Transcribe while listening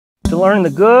To learn the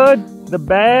good, the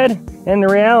bad, and the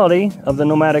reality of the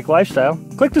nomadic lifestyle,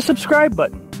 click the subscribe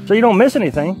button so you don't miss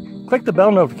anything. Click the bell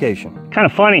notification. Kind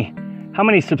of funny how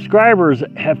many subscribers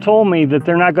have told me that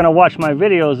they're not going to watch my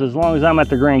videos as long as I'm at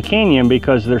the Grand Canyon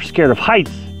because they're scared of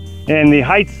heights, and the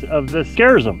heights of this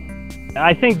scares them.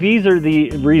 I think these are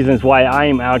the reasons why I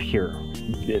am out here.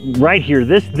 Right here,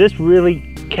 this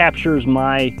really captures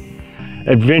my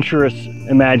adventurous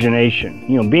imagination.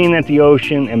 You know, being at the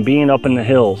ocean and being up in the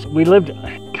hills. We lived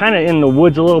kind of in the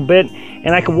woods a little bit,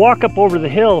 and I could walk up over the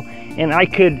hill and I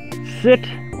could sit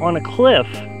on a cliff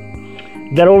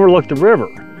that overlooked the river.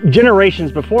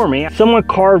 Generations before me, someone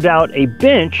carved out a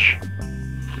bench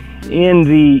in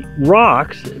the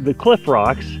rocks, the cliff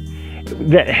rocks,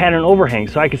 that had an overhang,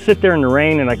 so I could sit there in the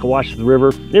rain and I could watch the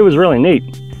river. It was really neat.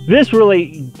 This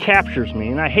really captures me,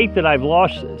 and I hate that I've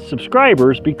lost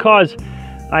subscribers because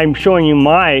I'm showing you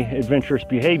my adventurous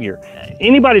behavior.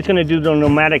 Anybody's going to do the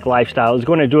nomadic lifestyle is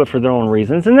going to do it for their own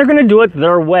reasons, and they're going to do it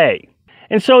their way.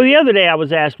 And so the other day I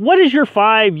was asked, what is your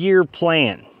 5-year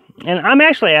plan? And I'm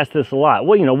actually asked this a lot.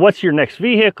 Well, you know, what's your next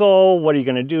vehicle? What are you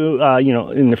going to do, you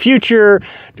know, in the future?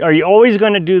 Are you always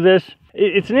going to do this?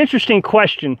 It's an interesting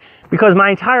question because my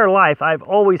entire life I've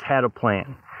always had a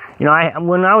plan. You know,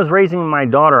 when I was raising my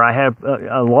daughter, I had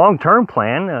a long-term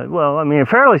plan, well, I mean, a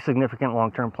fairly significant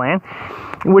long-term plan,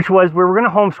 which was we were going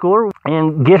to homeschool her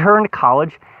and get her into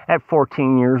college at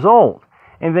 14 years old.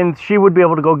 And then she would be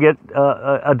able to go get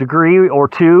a degree or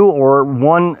two or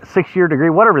 1 6-year degree,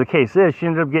 whatever the case is. She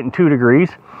ended up getting 2 degrees.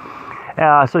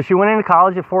 So she went into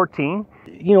college at 14.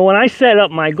 You know, when I set up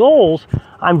my goals,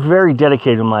 I'm very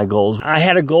dedicated to my goals. I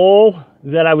had a goal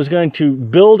that I was going to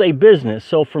build a business.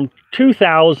 So from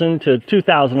 2000 to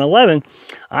 2011,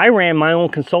 I ran my own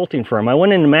consulting firm. I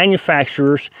went into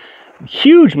manufacturers,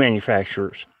 huge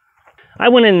manufacturers. I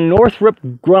went into Northrop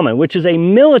Grumman, which is a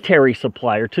military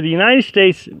supplier to the United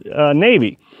States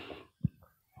Navy.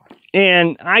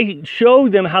 And I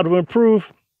showed them how to improve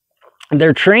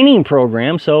their training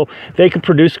program so they could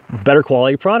produce better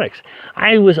quality products.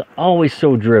 I was always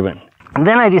so driven. And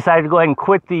then I decided to go ahead and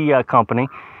quit the company.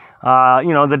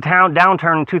 You know, the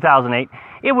downturn in 2008,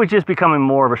 it was just becoming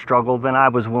more of a struggle than I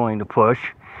was willing to push.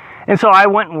 And so I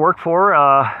went and worked for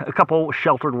a couple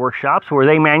sheltered workshops where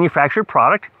they manufactured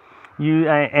product.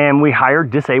 And we hired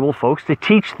disabled folks to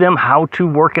teach them how to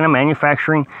work in a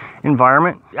manufacturing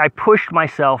environment. I pushed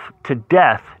myself to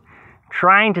death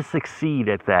trying to succeed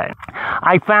at that.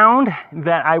 I found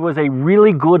that I was a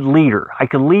really good leader. I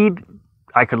could lead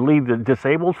the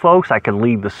disabled folks, I could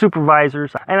lead the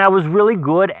supervisors, and I was really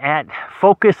good at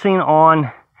focusing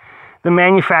on the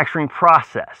manufacturing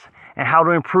process and how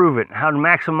to improve it, how to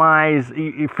maximize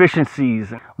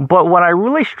efficiencies. But what I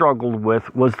really struggled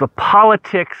with was the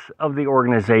politics of the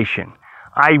organization.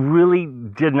 I really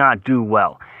did not do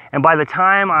well. And by the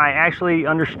time I actually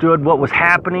understood what was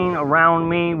happening around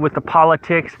me with the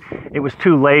politics, it was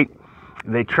too late.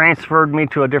 They transferred me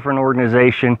to a different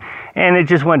organization, and it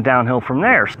just went downhill from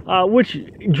there, which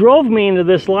drove me into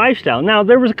this lifestyle. Now,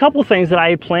 there was a couple things that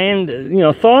I planned, you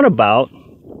know, thought about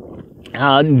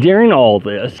during all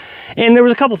this. And there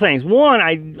was a couple things. One,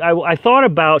 I thought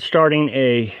about starting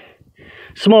a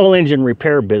small engine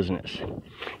repair business.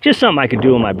 Just something I could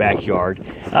do in my backyard.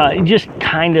 Just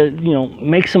kind of, you know,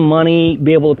 make some money,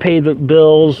 be able to pay the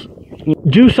bills,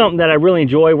 do something that I really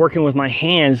enjoy, working with my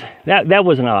hands. That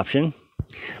was an option.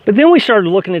 But then we started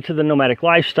looking into the nomadic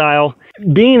lifestyle,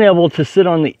 being able to sit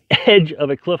on the edge of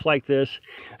a cliff like this.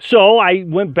 So I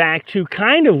went back to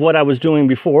kind of what I was doing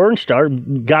before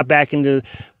and got back into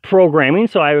programming.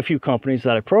 So I have a few companies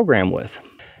that I program with.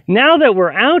 Now that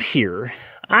we're out here,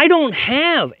 I don't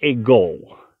have a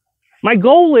goal. My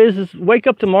goal is wake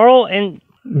up tomorrow and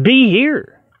be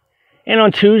here. And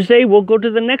on Tuesday, we'll go to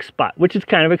the next spot, which is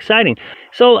kind of exciting.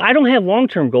 So I don't have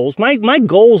long-term goals. My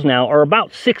goals now are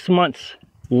about 6 months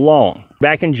long.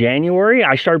 Back in January,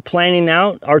 I started planning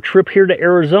out our trip here to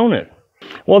Arizona.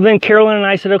 Well, then Carolyn and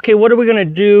I said, okay, what are we going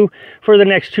to do for the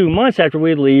next 2 months after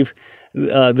we leave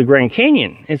the Grand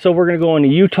Canyon? And so we're going to go into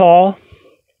Utah,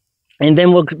 and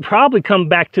then we'll probably come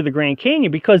back to the Grand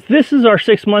Canyon because this is our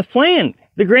 6-month plan.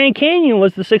 The Grand Canyon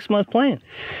was the 6-month plan.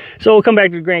 So we'll come back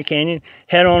to the Grand Canyon,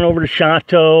 head on over to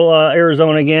Shanto,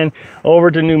 Arizona again,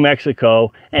 over to New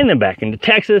Mexico, and then back into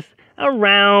Texas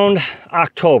around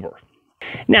October.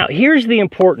 Now, here's the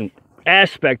important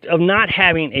aspect of not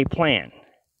having a plan.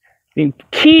 The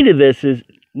key to this is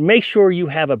make sure you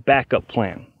have a backup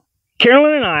plan.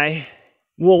 Carolyn and I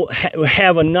will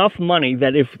have enough money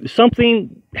that if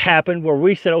something happened where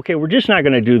we said, okay, we're just not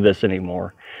going to do this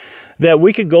anymore, that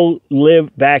we could go live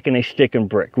back in a stick and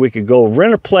brick. We could go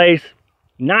rent a place,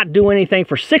 not do anything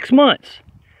for 6 months,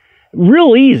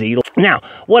 real easy. Now,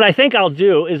 what I think I'll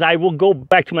do is I will go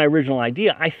back to my original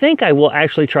idea. I think I will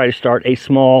actually try to start a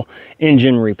small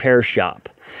engine repair shop.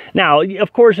 Now,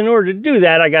 of course, in order to do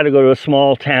that, I got to go to a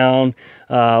small town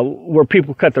where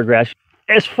people cut their grass.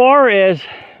 As far as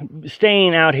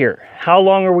staying out here, how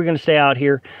long are we going to stay out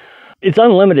here? It's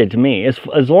unlimited to me.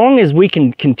 As long as we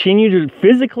can continue to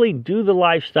physically do the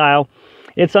lifestyle,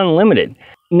 it's unlimited.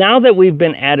 Now that we've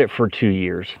been at it for 2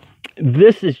 years,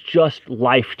 this is just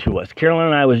life to us. Carolyn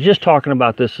and I was just talking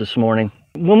about this morning.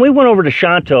 When we went over to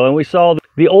Shanto and we saw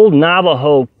the old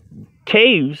Navajo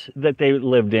caves that they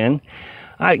lived in,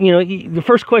 the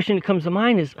first question that comes to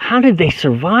mind is, how did they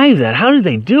survive that? How did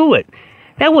they do it?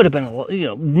 That would have been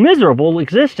a miserable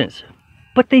existence.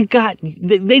 But they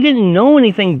didn't know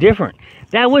anything different.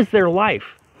 That was their life.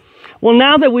 Well,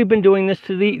 now that we've been doing this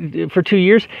for 2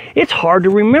 years, it's hard to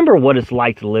remember what it's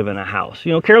like to live in a house.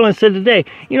 Carolyn said today,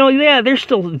 yeah, there's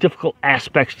still difficult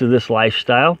aspects to this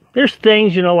lifestyle. There's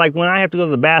things, like when I have to go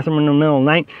to the bathroom in the middle of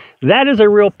the night, that is a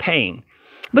real pain.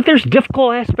 But there's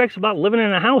difficult aspects about living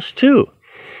in a house too.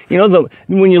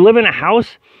 When you live in a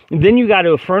house, then you got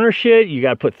to furnish it, you got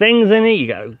to put things in it, you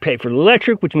got to pay for the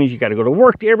electric, which means you got to go to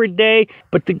work every day.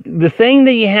 But the thing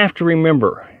that you have to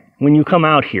remember when you come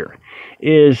out here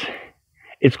is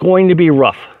it's going to be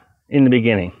rough in the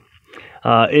beginning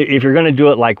if you're going to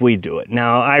do it like we do it.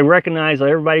 Now, I recognize that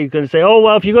everybody's going to say, oh,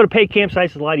 well, if you go to paid campsites,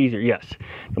 it's a lot easier. Yes,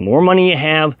 the more money you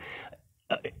have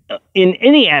in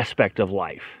any aspect of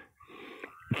life,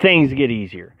 things get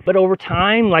easier. But over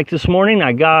time, like this morning,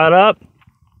 I got up,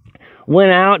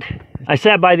 went out, I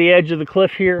sat by the edge of the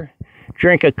cliff here,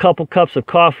 drank a couple cups of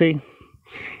coffee,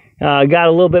 got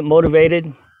a little bit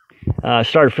motivated,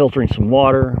 started filtering some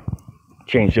water,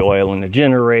 changed the oil in the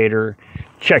generator,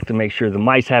 checked to make sure the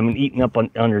mice haven't eaten up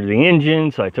under the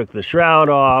engine, so I took the shroud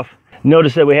off.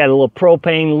 Noticed that we had a little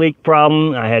propane leak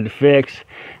problem I had to fix.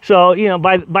 So,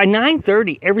 by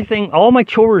 9:30, everything, all my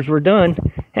chores were done,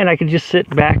 and I could just sit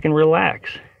back and relax.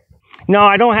 No,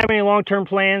 I don't have any long-term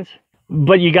plans,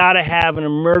 but you got to have an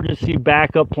emergency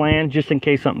backup plan just in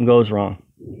case something goes wrong.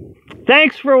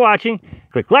 Thanks for watching.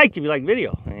 Click like if you like the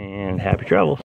video, and happy travels.